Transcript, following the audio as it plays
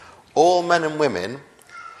all men and women,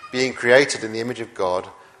 being created in the image of God,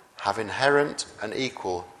 have inherent and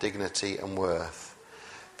equal dignity and worth.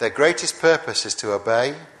 Their greatest purpose is to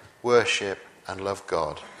obey, worship, and love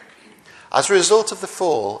God. As a result of the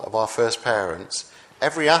fall of our first parents,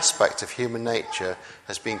 every aspect of human nature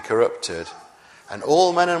has been corrupted, and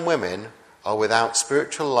all men and women are without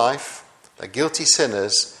spiritual life, they're guilty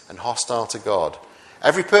sinners and hostile to God.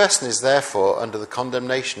 Every person is therefore under the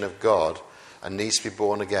condemnation of God and needs to be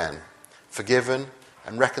born again, forgiven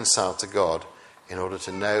and reconciled to God in order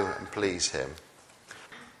to know and please him.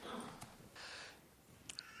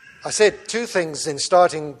 I said two things in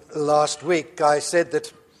starting last week. I said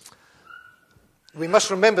that we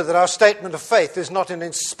must remember that our statement of faith is not an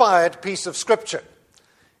inspired piece of scripture.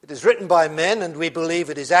 It is written by men and we believe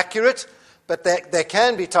it is accurate, but there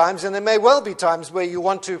can be times, and there may well be times, where you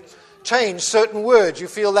want to change certain words. You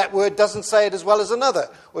feel that word doesn't say it as well as another,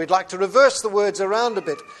 or you'd like to reverse the words around a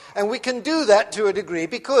bit. And we can do that to a degree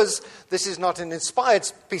because this is not an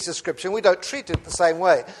inspired piece of scripture and we don't treat it the same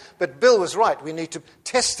way. But Bill was right. We need to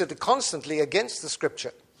test it constantly against the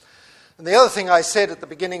scripture. And the other thing I said at the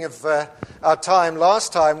beginning of our time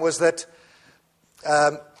last time was that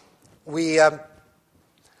we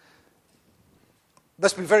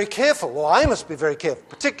must be very careful, or I must be very careful,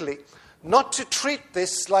 particularly, not to treat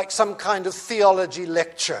this like some kind of theology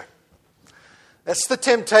lecture. That's the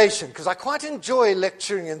temptation, because I quite enjoy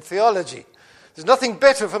lecturing in theology. There's nothing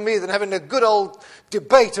better for me than having a good old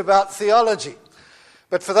debate about theology.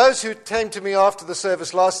 But for those who came to me after the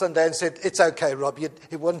service last Sunday and said, "It's okay, Rob,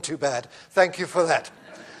 it wasn't too bad. Thank you for that."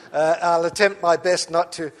 I'll attempt my best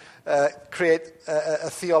not to create a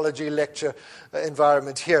theology lecture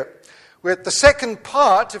environment here. We're at the second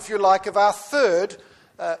part, if you like, of our third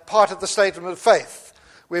part of the statement of faith.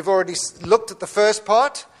 We've already looked at the first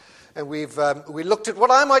part, and we looked at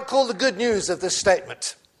what I might call the good news of this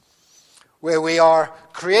statement, where we are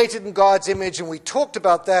created in God's image, and we talked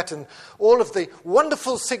about that and all of the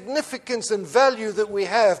wonderful significance and value that we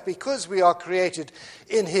have because we are created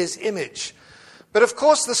in his image. But of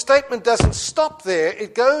course, the statement doesn't stop there.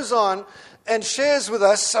 It goes on and shares with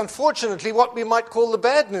us, unfortunately, what we might call the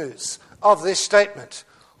bad news of this statement.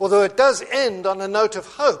 Although it does end on a note of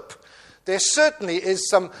hope, there certainly is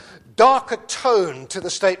some darker tone to the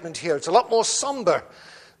statement here. It's a lot more somber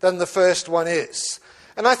than the first one is.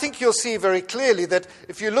 And I think you'll see very clearly that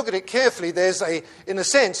if you look at it carefully, there's in a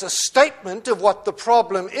sense, a statement of what the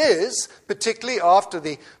problem is, particularly after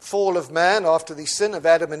the fall of man, after the sin of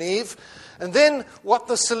Adam and Eve, and then what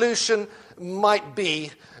the solution might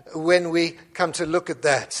be when we come to look at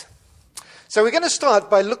that. So we're going to start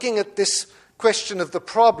by looking at this question of the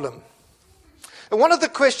problem. And one of the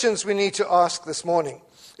questions we need to ask this morning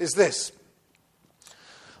is this.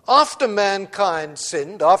 After mankind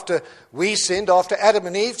sinned, after we sinned, after Adam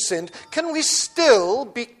and Eve sinned, can we still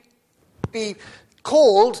be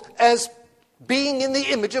called as being in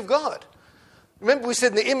the image of God? Remember, we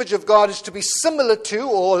said the image of God is to be similar to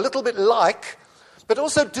or a little bit like, but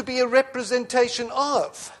also to be a representation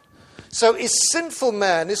of. So is sinful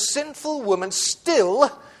man, is sinful woman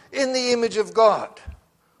still in the image of God?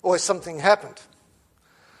 Or has something happened?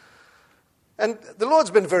 And the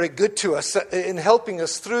Lord's been very good to us in helping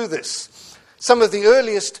us through this. Some of the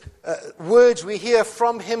earliest words we hear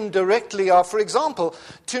from him directly are, for example,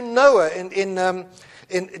 to Noah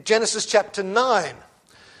in Genesis chapter 9.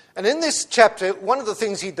 And in this chapter, one of the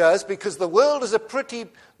things he does, because the world is a pretty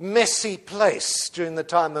messy place during the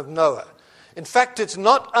time of Noah. In fact, it's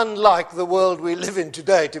not unlike the world we live in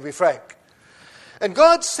today, to be frank. And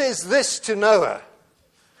God says this to Noah.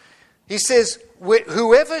 He says,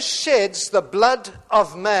 "Whoever sheds the blood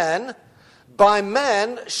of man, by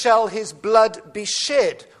man shall his blood be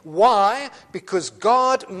shed." Why? Because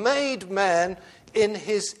God made man in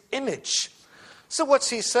his image. So what's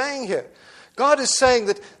he saying here? God is saying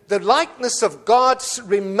that the likeness of God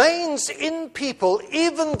remains in people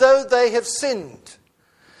even though they have sinned.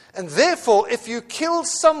 And therefore, if you kill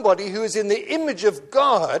somebody who is in the image of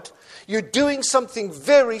God, you're doing something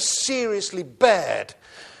very seriously bad.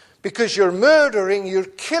 Because you're murdering, you're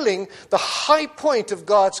killing the high point of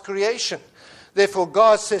God's creation. Therefore,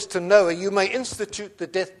 God says to Noah, you may institute the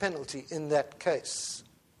death penalty in that case.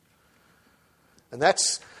 And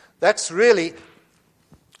that's really,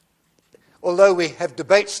 although we have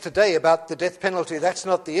debates today about the death penalty, that's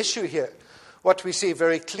not the issue here. What we see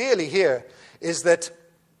very clearly here is that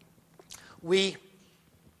we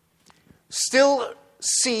still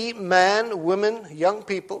see man, women, young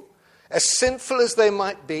people, as sinful as they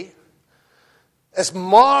might be, as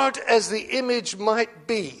marred as the image might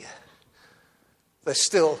be, they're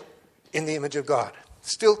still in the image of God,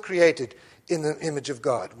 still created in the image of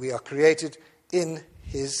God. We are created in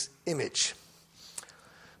his image.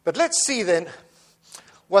 But let's see then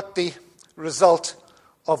what the result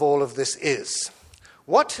of all of this is.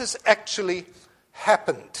 What has actually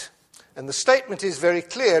happened? And the statement is very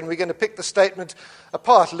clear, and we're going to pick the statement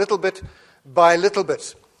apart little bit by little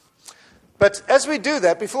bit. But as we do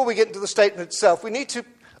that, before we get into the statement itself, we need to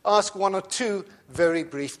ask one or two very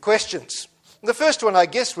brief questions. The first one, I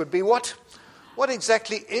guess, would be what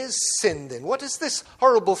exactly is sin then? What is this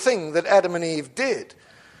horrible thing that Adam and Eve did?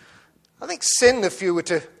 I think sin, if you were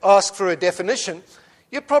to ask for a definition,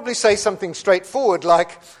 you'd probably say something straightforward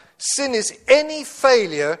like, sin is any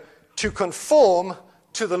failure to conform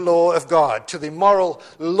to the law of God, to the moral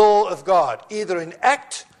law of God, either in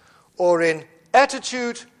act or in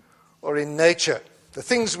attitude or in nature. The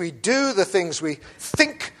things we do, the things we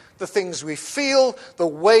think, the things we feel, the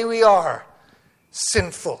way we are,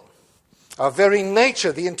 sinful. Our very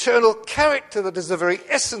nature, the internal character that is the very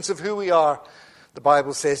essence of who we are, the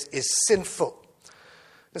Bible says, is sinful.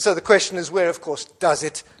 And so the question is, where, of course, does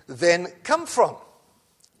it then come from?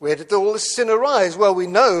 Where did all this sin arise? Well, we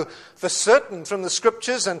know for certain from the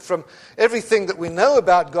Scriptures and from everything that we know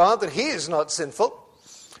about God that he is not sinful.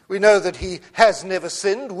 We know that he has never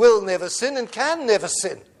sinned, will never sin, and can never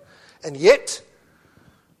sin. And yet,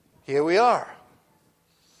 here we are.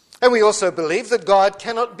 And we also believe that God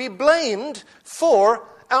cannot be blamed for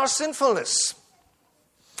our sinfulness.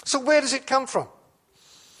 So where does it come from?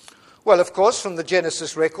 Well, of course, from the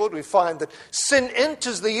Genesis record, we find that sin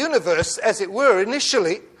enters the universe, as it were,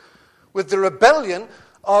 initially, with the rebellion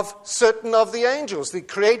of certain of the angels, the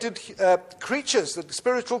created creatures, the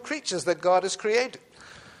spiritual creatures that God has created.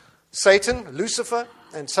 Satan, Lucifer,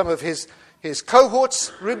 and some of his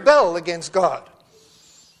cohorts rebel against God.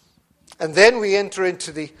 And then we enter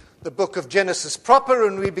into the book of Genesis proper,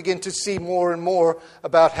 and we begin to see more and more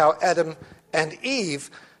about how Adam and Eve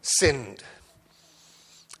sinned.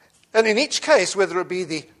 And in each case, whether it be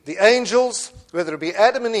the angels, whether it be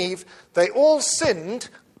Adam and Eve, they all sinned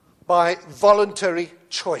by voluntary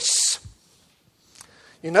choice.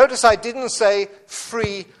 You notice I didn't say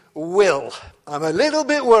free will. I'm a little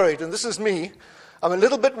bit worried, and this is me, I'm a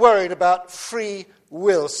little bit worried about free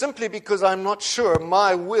will, simply because I'm not sure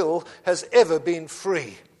my will has ever been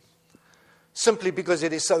free. Simply because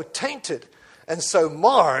it is so tainted and so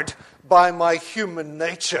marred by my human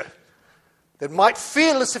nature. That might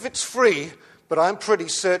feel as if it's free, but I'm pretty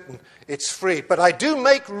certain it's free. But I do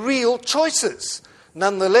make real choices,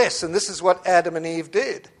 nonetheless, and this is what Adam and Eve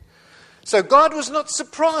did. So God was not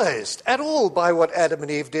surprised at all by what Adam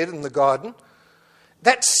and Eve did in the garden.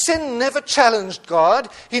 That sin never challenged God.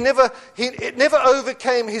 It never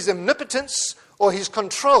overcame his omnipotence or his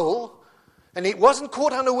control, and he wasn't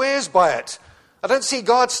caught unawares by it. I don't see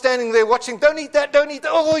God standing there watching, don't eat that,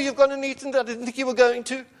 oh, you've gone and eaten that, I didn't think you were going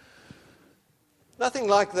to. Nothing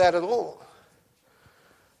like that at all.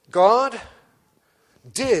 God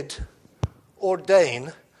did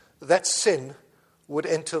ordain that sin would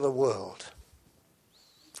enter the world.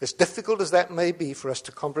 As difficult as that may be for us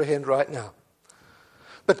to comprehend right now.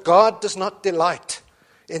 But God does not delight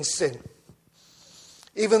in sin.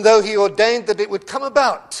 Even though he ordained that it would come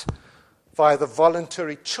about via the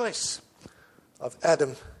voluntary choice of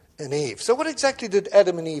Adam and Eve. So what exactly did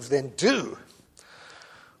Adam and Eve then do?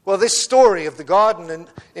 Well, this story of the garden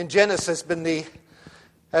in Genesis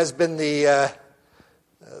has been the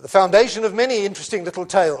foundation of many interesting little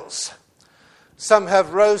tales. Some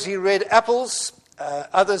have rosy red apples,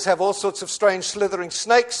 others have all sorts of strange slithering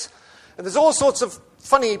snakes, and there's all sorts of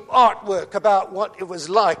funny artwork about what it was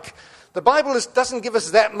like. The Bible doesn't give us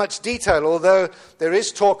that much detail, although there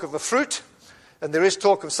is talk of a fruit, and there is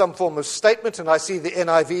talk of some form of statement, and I see the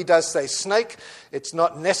NIV does say snake. It's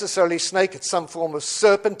not necessarily snake, it's some form of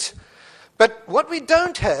serpent. But what we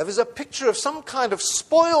don't have is a picture of some kind of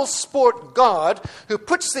spoil sport God who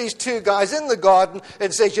puts these two guys in the garden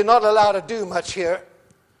and says, you're not allowed to do much here.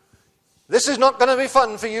 This is not going to be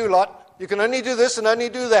fun for you lot. You can only do this and only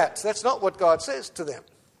do that. That's not what God says to them.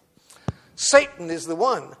 Satan is the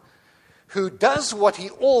one who does what he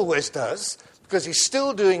always does, because he's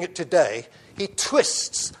still doing it today. He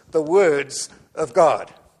twists the words of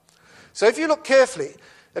God. So if you look carefully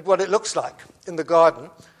at what it looks like in the garden,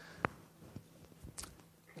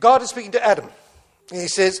 God is speaking to Adam. And he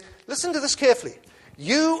says, listen to this carefully.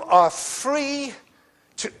 You are free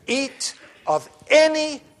to eat of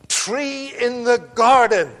any tree in the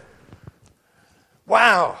garden.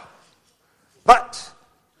 Wow. But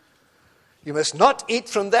you must not eat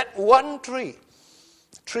from that one tree,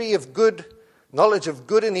 tree of good, knowledge of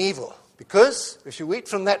good and evil. Because if you eat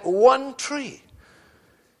from that one tree,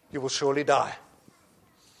 you will surely die.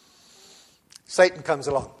 Satan comes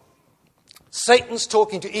along. Satan's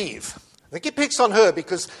talking to Eve. I think he picks on her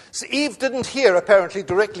because Eve didn't hear apparently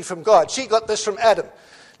directly from God. She got this from Adam.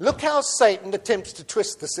 Look how Satan attempts to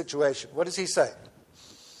twist the situation. What does he say?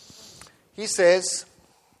 He says,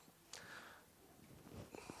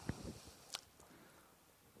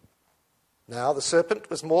 now the serpent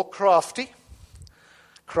was more crafty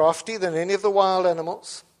than any of the wild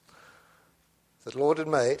animals that the Lord had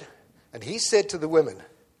made. And he said to the women,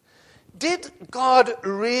 did God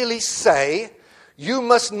really say you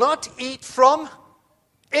must not eat from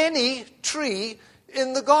any tree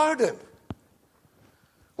in the garden?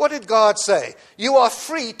 What did God say? You are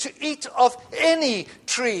free to eat of any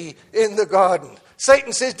tree in the garden.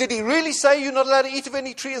 Satan says, did he really say you're not allowed to eat of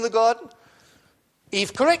any tree in the garden?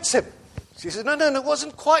 Eve corrects him. She says, no, it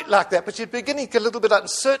wasn't quite like that, but she's beginning to get a little bit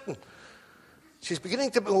uncertain. She's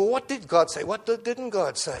beginning to, well, what did God say? What didn't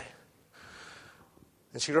God say?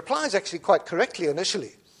 And she replies actually quite correctly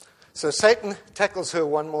initially. So Satan tackles her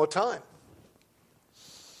one more time.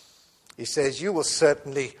 He says, you will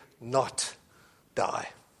certainly not die.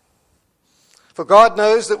 For God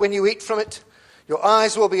knows that when you eat from it, your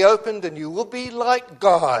eyes will be opened and you will be like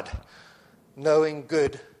God, knowing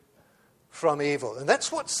good from evil. And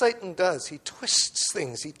that's what Satan does. He twists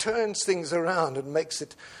things. He turns things around and makes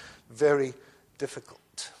it very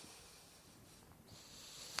difficult.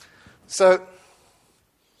 So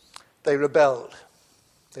they rebelled.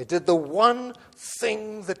 They did the one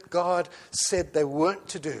thing that God said they weren't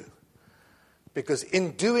to do. Because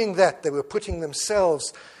in doing that, they were putting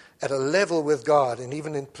themselves at a level with God and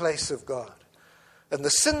even in place of God. And the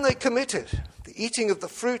sin they committed, the eating of the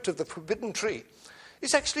fruit of the forbidden tree,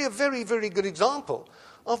 is actually a very, very good example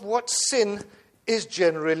of what sin is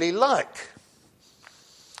generally like.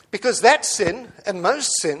 Because that sin, and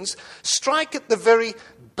most sins, strike at the very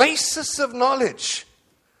basis of knowledge.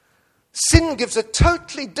 Sin gives a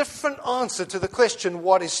totally different answer to the question,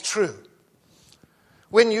 what is true?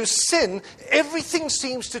 When you sin, everything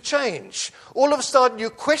seems to change. All of a sudden, you're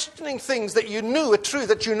questioning things that you knew are true,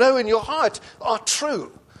 that you know in your heart are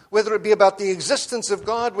true. Whether it be about the existence of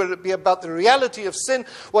God, whether it be about the reality of sin,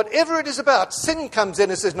 whatever it is about, sin comes in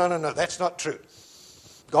and says, no, that's not true.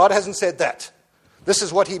 God hasn't said that. This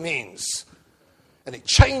is what he means. And it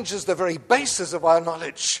changes the very basis of our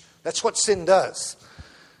knowledge. That's what sin does.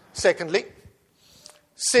 Secondly,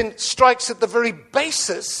 sin strikes at the very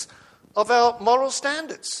basis of our moral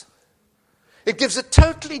standards. It gives a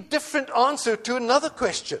totally different answer to another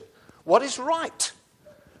question. What is right?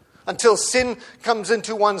 Until sin comes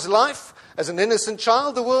into one's life, as an innocent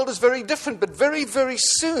child, the world is very different. But very, very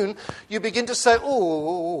soon, you begin to say,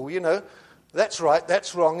 that's right,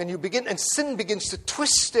 that's wrong. And sin begins to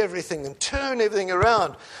twist everything and turn everything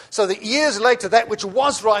around. So that years later, that which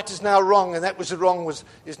was right is now wrong, and that which was wrong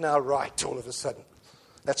is now right all of a sudden.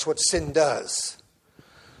 That's what sin does.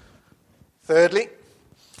 Thirdly,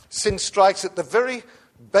 sin strikes at the very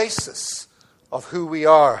basis of who we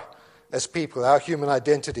are as people, our human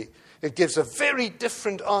identity. It gives a very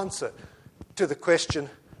different answer to the question,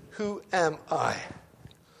 who am I?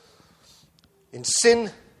 In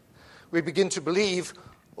sin, we begin to believe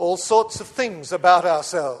all sorts of things about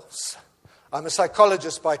ourselves. I'm a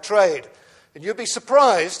psychologist by trade, and you'll be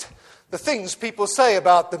surprised the things people say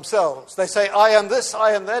about themselves. They say, I am this,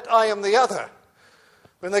 I am that, I am the other,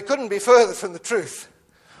 when they couldn't be further from the truth.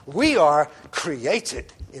 We are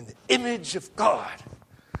created in the image of God.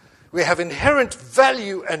 We have inherent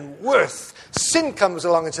value and worth. Sin comes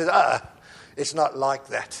along and says, it's not like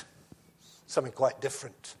that. Something quite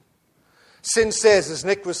different. Sin says, as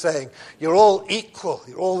Nick was saying, you're all equal,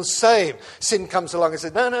 you're all the same. Sin comes along and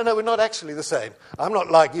says, no, we're not actually the same. I'm not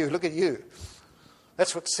like you, look at you.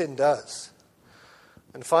 That's what sin does.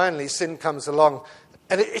 And finally, sin comes along,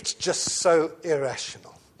 and it's just so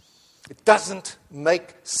irrational. It doesn't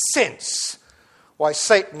make sense why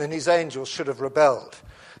Satan and his angels should have rebelled.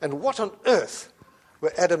 And what on earth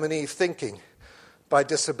were Adam and Eve thinking by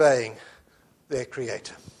disobeying their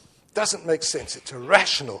Creator? Doesn't make sense. It's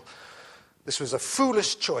irrational. This was a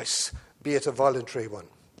foolish choice, be it a voluntary one.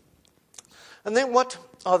 And then what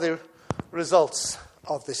are the results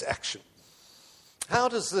of this action? How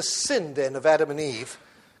does the sin then of Adam and Eve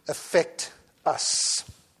affect us?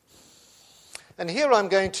 And here I'm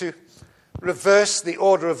going to reverse the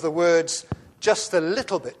order of the words just a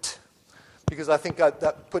little bit, because I think I'm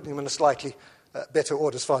putting them in a slightly better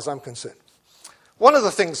order as far as I'm concerned. One of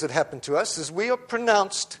the things that happen to us is we are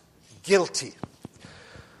pronounced guilty.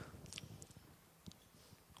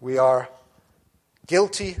 We are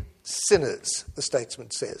guilty sinners, the statesman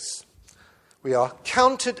says. We are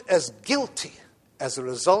counted as guilty as a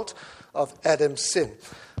result of Adam's sin.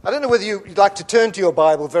 I don't know whether you'd like to turn to your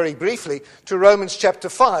Bible very briefly to Romans chapter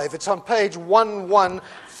 5. It's on page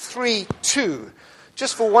 1132.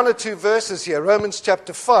 Just for one or two verses here. Romans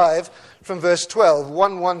chapter 5 from verse 12.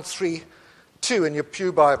 1132 in your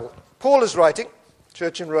pew Bible. Paul is writing,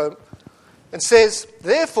 church in Rome, and says,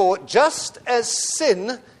 "Therefore, just as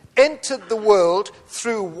sin entered the world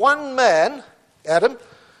through one man, Adam,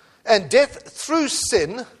 and death through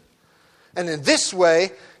sin, and in this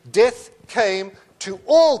way death came to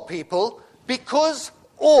all people because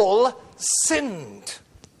all sinned."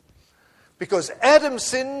 Because Adam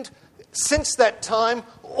sinned, since that time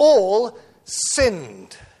all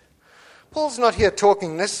sinned. Paul's not here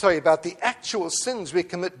talking necessarily about the actual sins we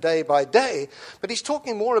commit day by day, but he's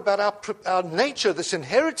talking more about our nature, this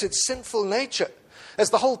inherited sinful nature. As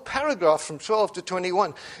the whole paragraph from 12 to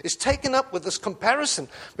 21 is taken up with this comparison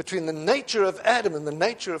between the nature of Adam and the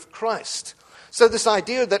nature of Christ. So this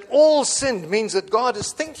idea that all sinned means that God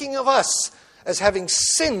is thinking of us as having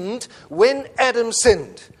sinned when Adam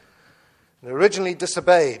sinned and originally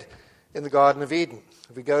disobeyed in the Garden of Eden.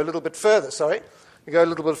 If we go a little bit further,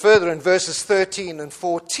 in verses 13 and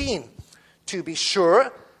 14. To be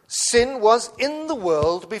sure, sin was in the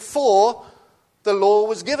world before the law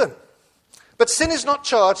was given. But sin is not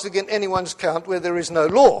charged against anyone's account where there is no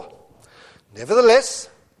law. Nevertheless,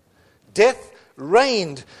 death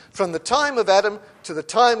reigned from the time of Adam to the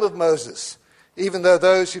time of Moses, even though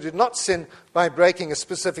those who did not sin by breaking a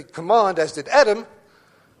specific command, as did Adam,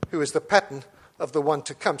 who is the pattern of the one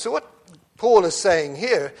to come. So what Paul is saying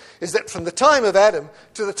here is that from the time of Adam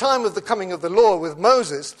to the time of the coming of the law with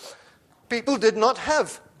Moses, people did not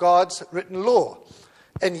have God's written law.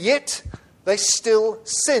 And yet they still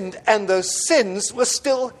sinned, and those sins were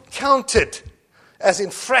still counted as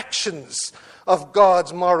infractions of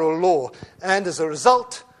God's moral law. And as a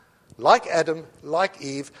result, like Adam, like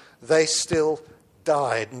Eve, they still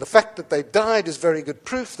died. And the fact that they died is very good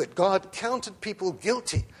proof that God counted people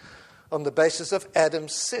guilty on the basis of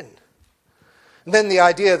Adam's sin. And then the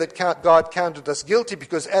idea that God counted us guilty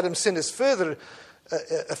because Adam's sin is further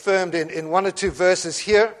affirmed in one or two verses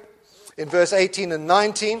here, in verse 18 and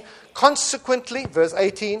 19. Consequently, verse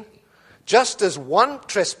 18, just as one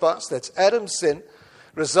trespass, that's Adam's sin,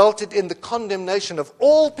 resulted in the condemnation of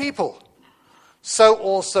all people, so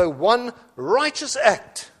also one righteous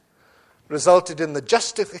act resulted in the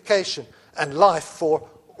justification and life for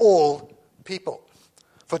all people.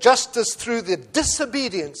 For just as through the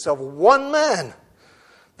disobedience of one man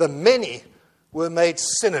the many were made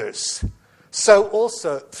sinners, so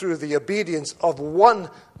also through the obedience of one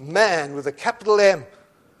man with a capital M,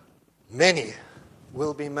 many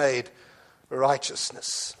will be made righteous.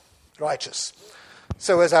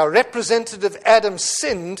 So as our representative Adam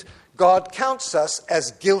sinned, God counts us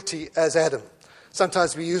as guilty as Adam.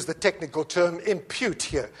 Sometimes we use the technical term impute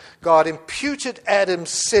here. God imputed Adam's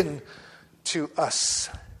sin to us.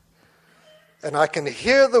 And I can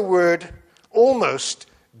hear the word almost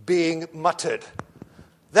being muttered.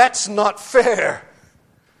 That's not fair.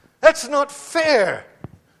 That's not fair.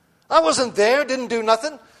 I wasn't there, didn't do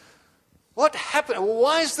nothing. What happened?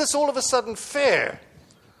 Why is this all of a sudden fair?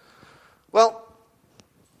 Well,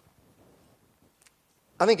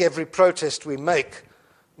 I think every protest we make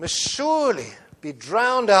must surely be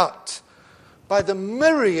drowned out by the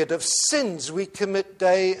myriad of sins we commit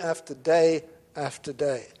day after day after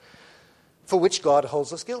day, for which God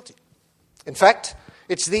holds us guilty. In fact,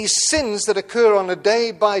 it's these sins that occur on a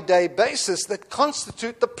day-by-day basis that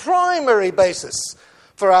constitute the primary basis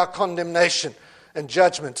for our condemnation and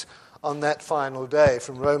judgment on that final day.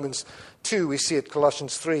 From Romans 2, we see it,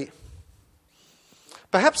 Colossians 3.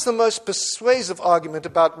 Perhaps the most persuasive argument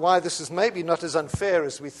about why this is maybe not as unfair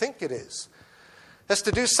as we think it is has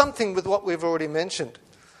to do something with what we've already mentioned.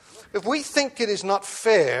 If we think it is not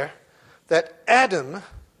fair that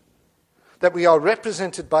we are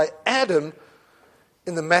represented by Adam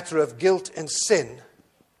in the matter of guilt and sin,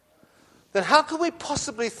 then how can we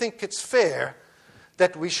possibly think it's fair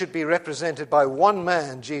that we should be represented by one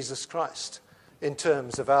man, Jesus Christ, in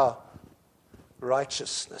terms of our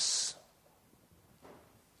righteousness?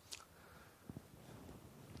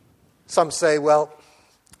 Some say, well,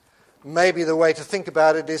 maybe the way to think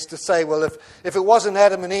about it is to say, well, if it wasn't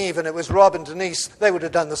Adam and Eve and it was Rob and Denise, they would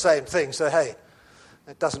have done the same thing. So, hey,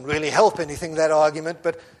 it doesn't really help anything, that argument,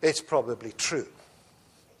 but it's probably true.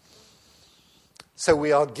 So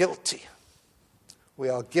we are guilty. We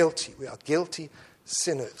are guilty. We are guilty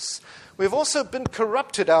sinners. We've also been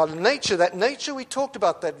corrupted. Our nature, that nature we talked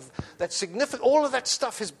about, that significant, all of that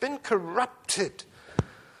stuff has been corrupted.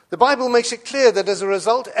 The Bible makes it clear that as a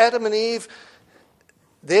result, Adam and Eve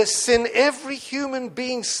There's sin. Every human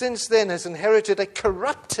being since then has inherited a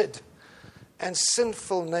corrupted and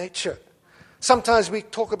sinful nature. Sometimes we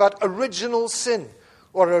talk about original sin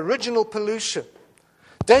or original pollution.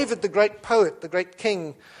 David, the great poet, the great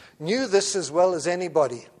king, knew this as well as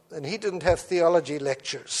anybody, and he didn't have theology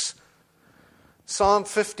lectures. Psalm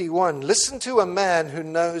 51, listen to a man who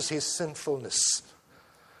knows his sinfulness.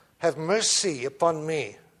 Have mercy upon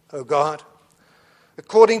me, O God,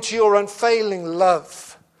 according to your unfailing love.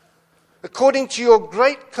 According to your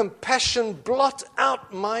great compassion, blot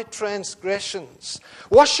out my transgressions.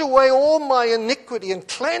 Wash away all my iniquity and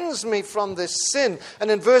cleanse me from this sin.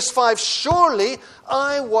 And in verse 5, surely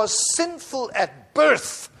I was sinful at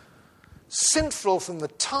birth, sinful from the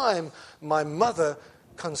time my mother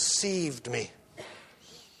conceived me.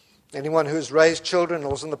 Anyone who's raised children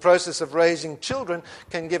or is in the process of raising children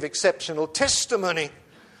can give exceptional testimony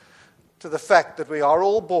to the fact that we are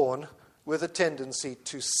all born with a tendency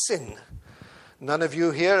to sin. None of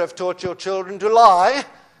you here have taught your children to lie.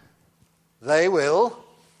 They will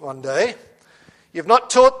one day. You've not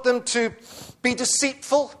taught them to be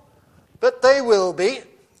deceitful, but they will be.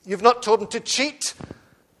 You've not taught them to cheat,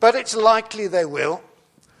 but it's likely they will.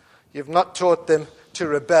 You've not taught them to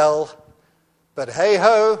rebel, but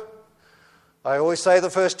hey-ho, I always say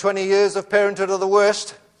the first 20 years of parenthood are the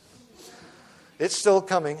worst. It's still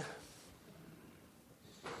coming.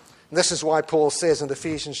 And this is why Paul says in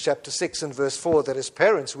Ephesians chapter 6 and verse 4 that as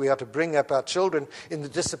parents we are to bring up our children in the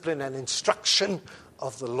discipline and instruction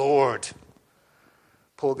of the Lord.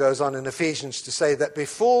 Paul goes on in Ephesians to say that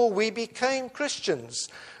before we became Christians,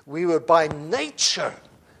 we were by nature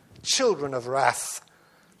children of wrath,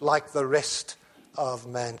 like the rest of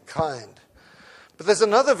mankind. But there's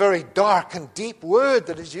another very dark and deep word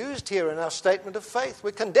that is used here in our statement of faith.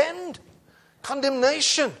 We're condemned.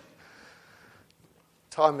 Condemnation.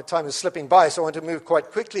 Time is slipping by, so I want to move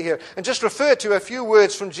quite quickly here and just refer to a few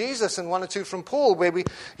words from Jesus and one or two from Paul where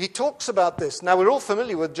he talks about this. Now, we're all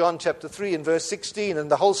familiar with John chapter 3 and verse 16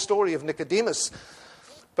 and the whole story of Nicodemus.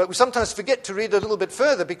 But we sometimes forget to read a little bit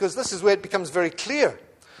further because this is where it becomes very clear.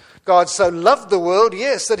 God so loved the world,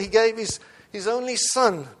 yes, that he gave his only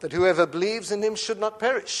Son, that whoever believes in him should not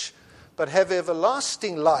perish, but have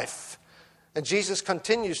everlasting life. And Jesus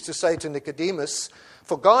continues to say to Nicodemus,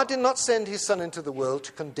 for God did not send his Son into the world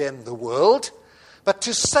to condemn the world, but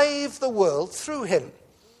to save the world through him.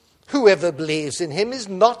 Whoever believes in him is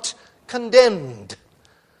not condemned,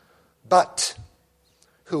 but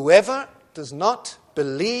whoever does not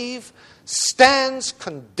believe stands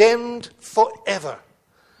condemned forever,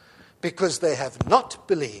 because they have not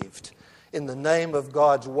believed in the name of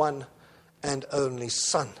God's one and only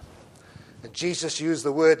Son. And Jesus used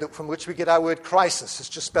the word from which we get our word crisis. It's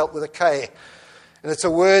just spelt with a K. And it's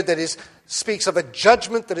a word that speaks of a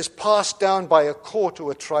judgment that is passed down by a court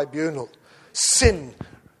or a tribunal. Sin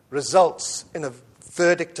results in a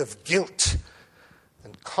verdict of guilt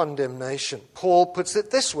and condemnation. Paul puts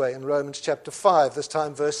it this way in Romans chapter 5, this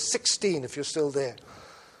time verse 16, if you're still there.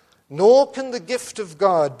 Nor can the gift of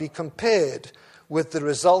God be compared with the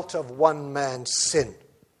result of one man's sin.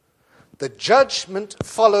 The judgment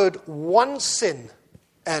followed one sin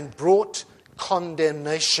and brought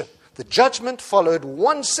condemnation. The judgment followed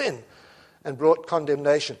one sin and brought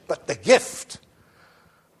condemnation. But the gift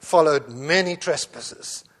followed many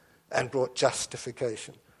trespasses and brought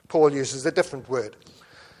justification. Paul uses a different word,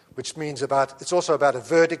 which means it's also about a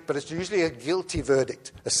verdict, but it's usually a guilty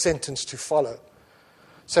verdict, a sentence to follow.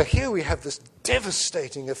 So here we have this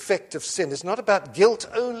devastating effect of sin. It's not about guilt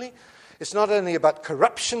only. It's not only about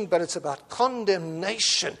corruption, but it's about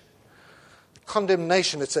condemnation.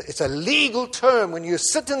 Condemnation, it's a legal term when you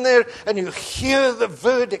sit in there and you hear the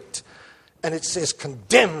verdict and it says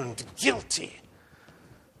condemned, guilty.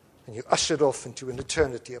 And you're ushered off into an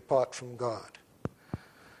eternity apart from God.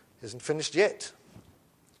 It isn't finished yet.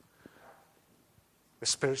 We're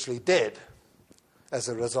spiritually dead as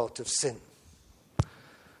a result of sin.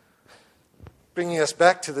 Bringing us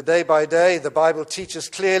back to the day by day, the Bible teaches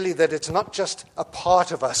clearly that it's not just a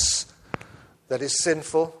part of us that is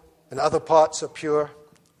sinful and other parts are pure.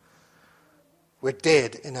 We're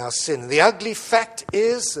dead in our sin. The ugly fact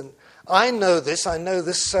is, and I know this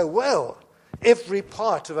so well, every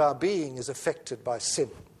part of our being is affected by sin.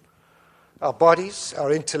 Our bodies,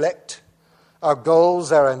 our intellect, our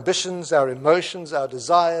goals, our ambitions, our emotions, our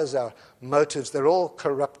desires, our motives, they're all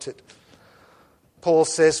corrupted. Paul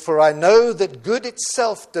says, for I know that good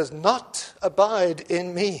itself does not abide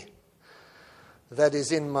in me. That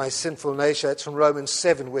is in my sinful nature. It's from Romans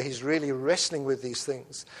 7 where he's really wrestling with these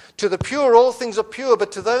things. To the pure, all things are pure,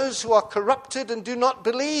 but to those who are corrupted and do not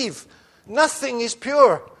believe, nothing is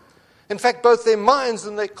pure. In fact, both their minds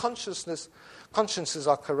and their consciences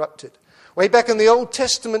are corrupted. Way back in the Old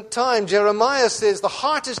Testament time, Jeremiah says, the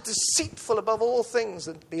heart is deceitful above all things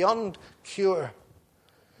and beyond cure.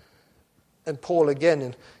 And Paul again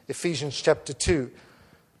in Ephesians chapter 2,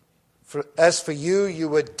 as for you, you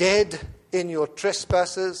were dead in your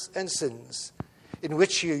trespasses and sins, in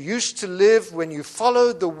which you used to live when you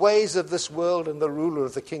followed the ways of this world and the ruler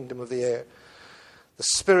of the kingdom of the air, the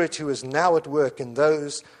spirit who is now at work in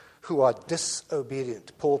those who are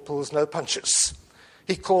disobedient. Paul pulls no punches.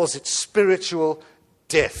 He calls it spiritual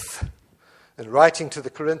death. And writing to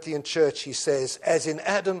the Corinthian church, he says, as in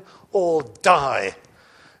Adam all die,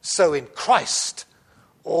 so in Christ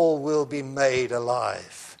all will be made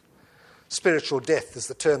alive. Spiritual death is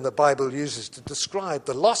the term the Bible uses to describe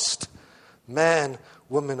the lost man,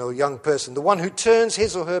 woman, or young person, the one who turns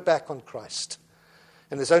his or her back on Christ.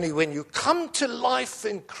 And it's only when you come to life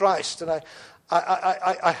in Christ, and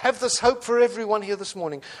I have this hope for everyone here this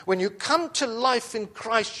morning. When you come to life in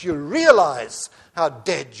Christ, you realize how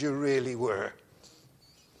dead you really were.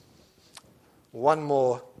 One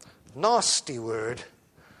more nasty word,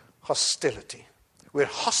 hostility. We're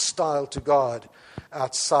hostile to God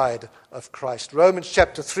outside of Christ. Romans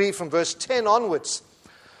chapter 3 from verse 10 onwards.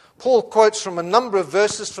 Paul quotes from a number of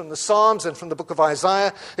verses from the Psalms and from the book of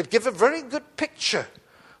Isaiah that give a very good picture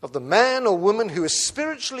of the man or woman who is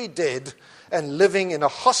spiritually dead and living in a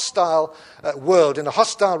hostile world, in a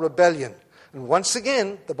hostile rebellion. And once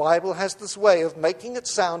again, the Bible has this way of making it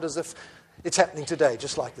sound as if it's happening today,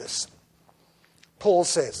 just like this. Paul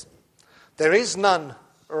says, there is none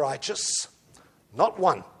righteous, not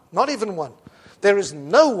one, not even one. There is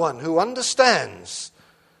no one who understands.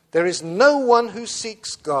 There is no one who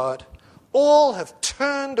seeks God. All have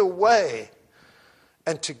turned away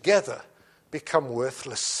and together become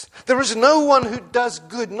worthless. There is no one who does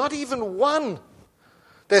good, not even one.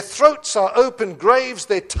 Their throats are open graves,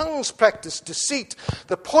 their tongues practice deceit.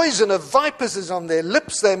 The poison of vipers is on their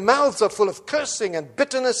lips, their mouths are full of cursing and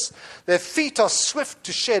bitterness. Their feet are swift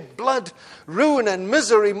to shed blood. Ruin and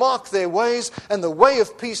misery mark their ways, and the way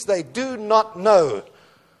of peace they do not know.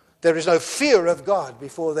 There is no fear of God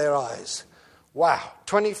before their eyes. Wow,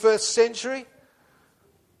 21st century?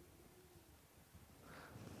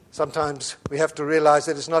 Sometimes we have to realize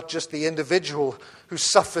that it's not just the individual who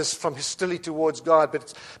suffers from hostility towards God, but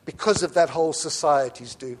it's because of that whole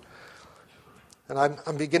societies do. And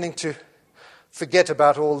I'm beginning to forget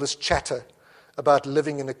about all this chatter about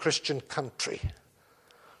living in a Christian country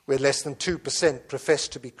where less than 2% profess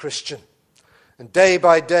to be Christian. And day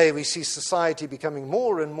by day we see society becoming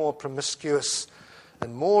more and more promiscuous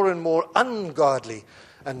and more ungodly.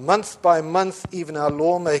 And month by month, even our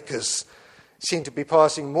lawmakers seem to be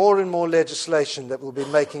passing more and more legislation that will be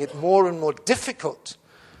making it more and more difficult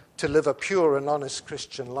to live a pure and honest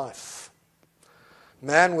Christian life.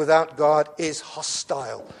 Man without God is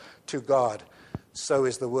hostile to God. So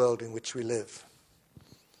is the world in which we live.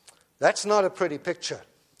 That's not a pretty picture.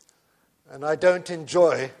 And I don't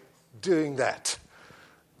enjoy doing that.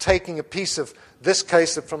 Taking a piece of this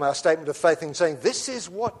case from our statement of faith and saying, this is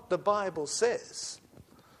what the Bible says.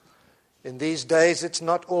 In these days, it's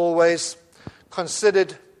not always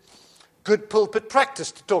considered good pulpit practice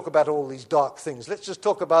to talk about all these dark things. Let's just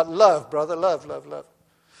talk about love, brother. Love, love, love.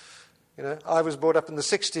 You know, I was brought up in the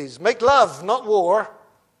 60s. Make love, not war.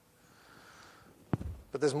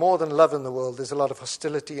 But there's more than love in the world. There's a lot of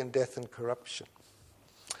hostility and death and corruption.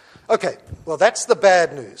 Okay, well, that's the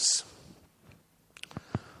bad news.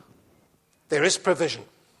 There is provision.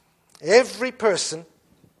 Every person,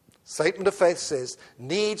 statement of faith says,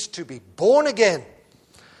 needs to be born again,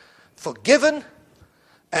 forgiven,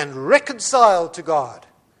 and reconciled to God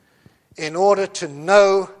in order to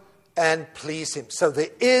know and please Him. So there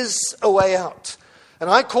is a way out. And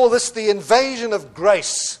I call this the invasion of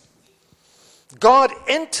grace. God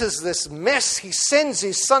enters this mess. He sends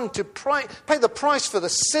His Son to pay the price for the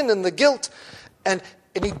sin and the guilt. And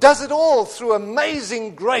He does it all through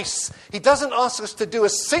amazing grace. He doesn't ask us to do a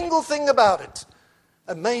single thing about it.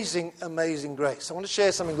 Amazing, amazing grace. I want to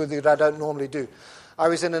share something with you that I don't normally do. I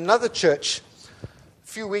was in another church a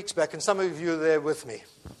few weeks back, and some of you were there with me.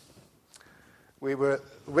 We were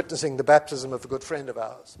witnessing the baptism of a good friend of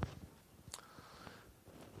ours.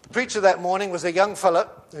 The preacher that morning was a young fella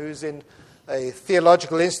who's in a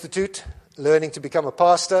theological institute, learning to become a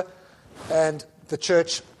pastor, and the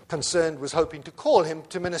church concerned was hoping to call him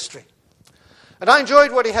to ministry. And I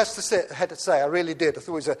enjoyed what he had to say. I really did. I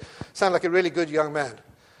thought he sounded like a really good young man.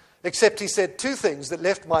 Except he said two things that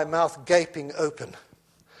left my mouth gaping open.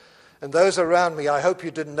 And those around me, I hope you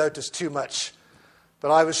didn't notice too much, but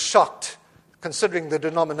I was shocked considering the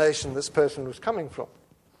denomination this person was coming from.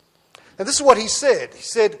 And this is what he said.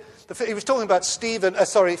 He was talking about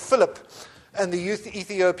Philip and the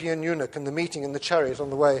Ethiopian eunuch and the meeting in the chariot on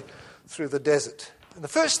the way through the desert. And the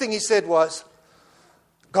first thing he said was,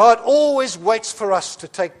 God always waits for us to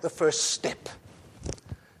take the first step.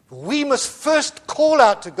 We must first call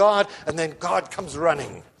out to God, and then God comes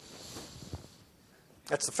running.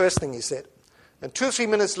 That's the first thing he said. And 2 or 3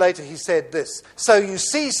 minutes later, he said this. So you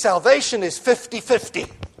see, salvation is 50-50.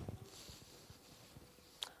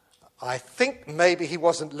 I think maybe he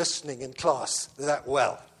wasn't listening in class that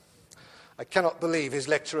well. I cannot believe his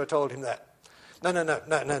lecturer told him that.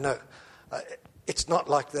 No. It's not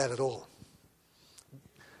like that at all.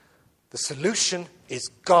 The solution is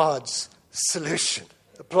God's solution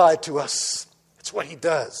applied to us. It's what he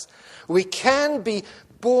does. We can be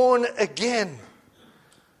born again.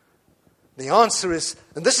 The answer is,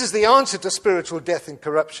 and this is the answer to spiritual death and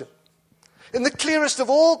corruption. In the clearest of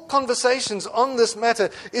all conversations on this matter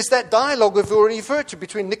is that dialogue we've already referred to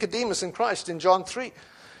between Nicodemus and Christ in John 3.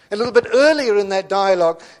 A little bit earlier in that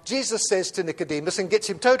dialogue, Jesus says to Nicodemus and gets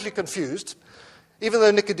him totally confused, even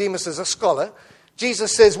though Nicodemus is a scholar.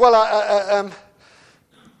 Jesus says, well,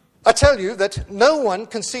 I tell you that no one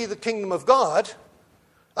can see the kingdom of God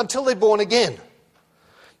until they're born again.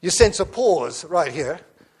 You sense a pause right here.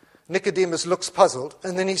 Nicodemus looks puzzled,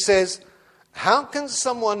 and then he says, how can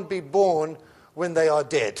someone be born when they are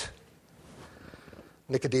dead?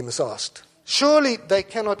 Nicodemus asked. Surely they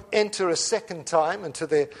cannot enter a second time into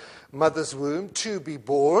their mother's womb to be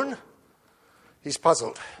born. He's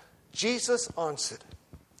puzzled. Jesus answered,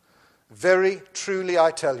 very truly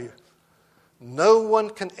I tell you, no one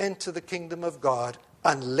can enter the kingdom of God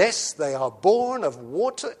unless they are born of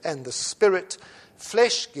water and the Spirit.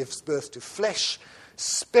 Flesh gives birth to flesh.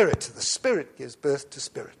 The Spirit gives birth to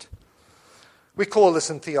spirit. We call this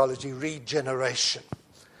in theology regeneration,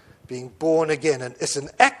 being born again. And it's an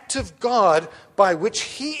act of God by which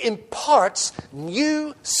he imparts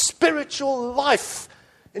new spiritual life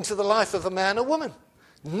into the life of a man or woman.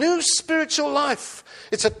 New spiritual life.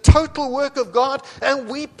 It's a total work of God, and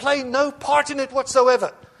we play no part in it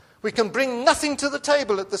whatsoever. We can bring nothing to the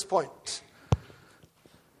table at this point.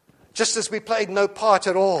 Just as we played no part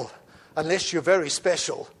at all, unless you're very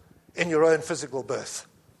special in your own physical birth.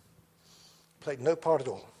 Played no part at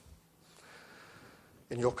all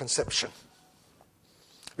in your conception.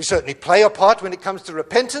 We certainly play a part when it comes to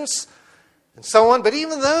repentance and so on, but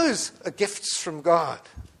even those are gifts from God.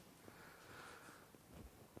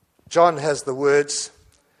 John has the words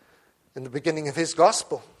in the beginning of his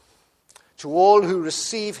gospel. To all who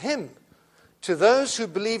receive him, to those who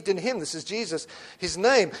believed in him, this is Jesus, his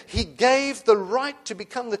name, he gave the right to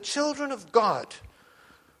become the children of God.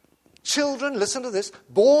 Children, listen to this,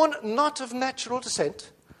 born not of natural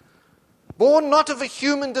descent, born not of a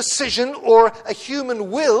human decision or a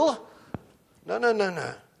human will,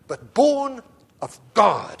 no, but born of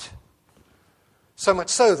God. So much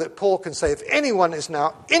so that Paul can say, if anyone is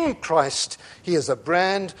now in Christ, he is a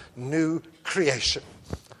brand new creation.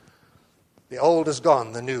 The old is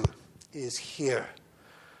gone, the new is here.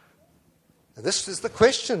 And this is the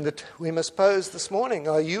question that we must pose this morning.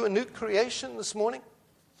 Are you a new creation this morning?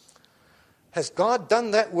 Has God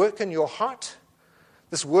done that work in your heart?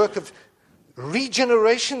 This work of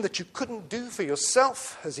regeneration that you couldn't do for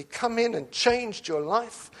yourself? Has he come in and changed your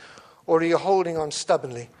life? Or are you holding on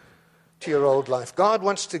stubbornly to your old life? God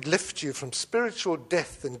wants to lift you from spiritual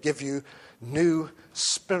death and give you new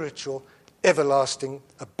spiritual, everlasting,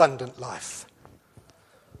 abundant life.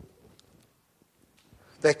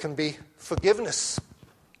 There can be forgiveness.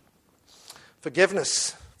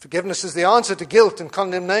 Forgiveness is the answer to guilt and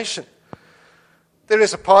condemnation. There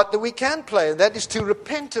is a part that we can play, and that is to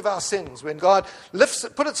repent of our sins. When God puts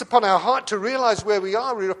it upon our heart to realize where we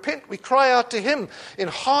are, we repent, we cry out to him in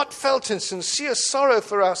heartfelt and sincere sorrow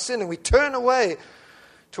for our sin, and we turn away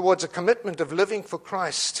towards a commitment of living for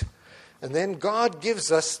Christ. And then God gives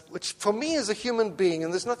us, which for me as a human being,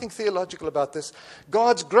 and there's nothing theological about this,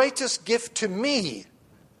 God's greatest gift to me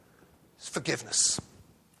is forgiveness.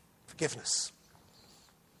 Forgiveness.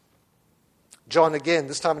 John again,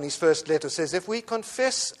 this time in his first letter, says, if we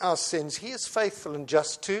confess our sins, he is faithful and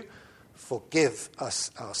just to forgive us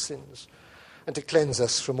our sins and to cleanse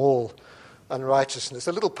us from all unrighteousness.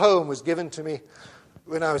 A little poem was given to me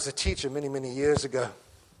when I was a teacher many, many years ago.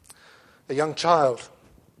 A young child.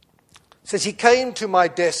 It says, he came to my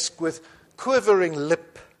desk with quivering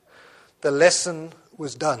lip. The lesson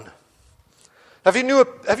was done. Have you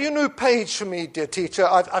a new page for me, dear teacher?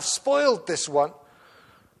 I've spoiled this one.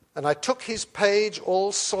 And I took his page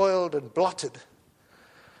all soiled and blotted.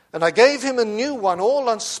 And I gave him a new one all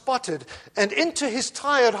unspotted. And into his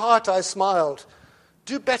tired heart I smiled.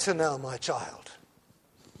 Do better now, my child.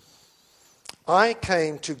 I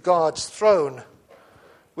came to God's throne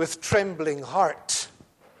with trembling heart.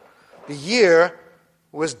 The year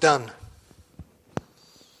was done.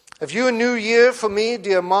 Have you a new year for me,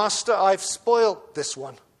 dear master? I've spoilt this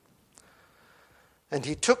one. And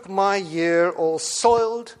he took my year all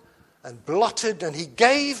soiled and blotted, and he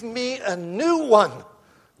gave me a new one,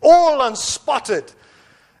 all unspotted.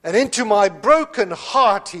 And into my broken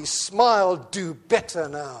heart he smiled, do better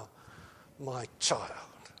now, my child.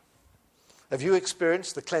 Have you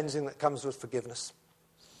experienced the cleansing that comes with forgiveness?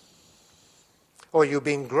 Or you've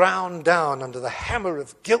been ground down under the hammer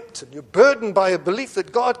of guilt and you're burdened by a belief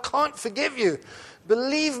that God can't forgive you.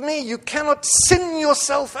 Believe me, you cannot sin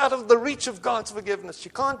yourself out of the reach of God's forgiveness. You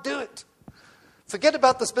can't do it. Forget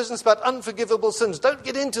about this business about unforgivable sins. Don't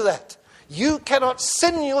get into that. You cannot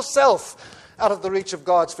sin yourself out of the reach of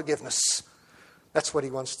God's forgiveness. That's what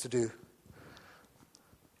he wants to do.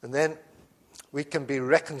 And then we can be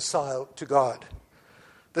reconciled to God.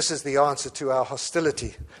 This is the answer to our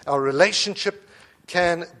hostility. Our relationship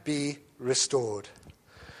can be restored.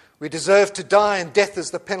 We deserve to die, and death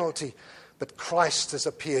is the penalty. But Christ has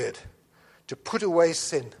appeared to put away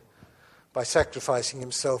sin by sacrificing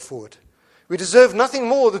himself for it. We deserve nothing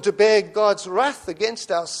more than to bear God's wrath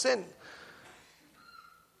against our sin.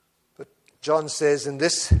 But John says in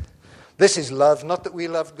this is love, not that we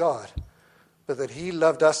loved God, but that he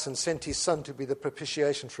loved us and sent his Son to be the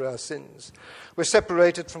propitiation for our sins. We're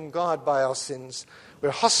separated from God by our sins. We're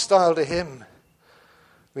hostile to him.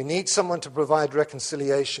 We need someone to provide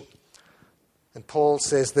reconciliation. And Paul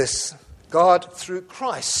says this, God, through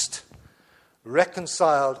Christ,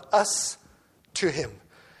 reconciled us to him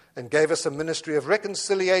and gave us a ministry of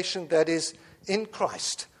reconciliation, that is, in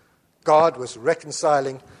Christ. God was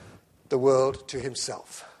reconciling the world to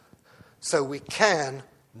himself. So we can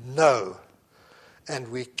know and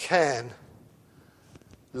we can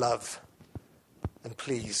love and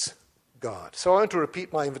please God. So I want to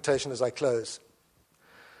repeat my invitation as I close.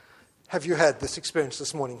 Have you had this experience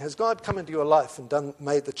this morning? Has God come into your life and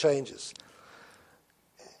made the changes?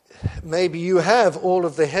 Maybe you have all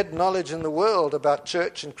of the head knowledge in the world about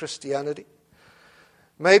church and Christianity.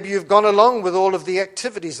 Maybe you've gone along with all of the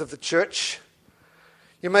activities of the church.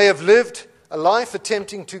 You may have lived a life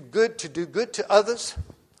attempting to do good to others.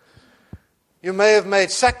 You may have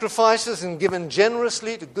made sacrifices and given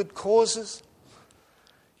generously to good causes.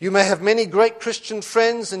 You may have many great Christian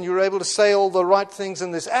friends and you're able to say all the right things,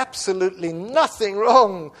 and there's absolutely nothing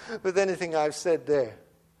wrong with anything I've said there.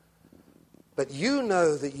 But you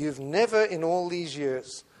know that you've never in all these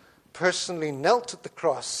years personally knelt at the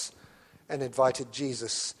cross and invited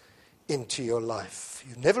Jesus into your life.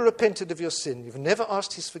 You've never repented of your sin. You've never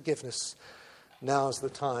asked his forgiveness. Now's the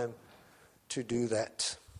time to do that.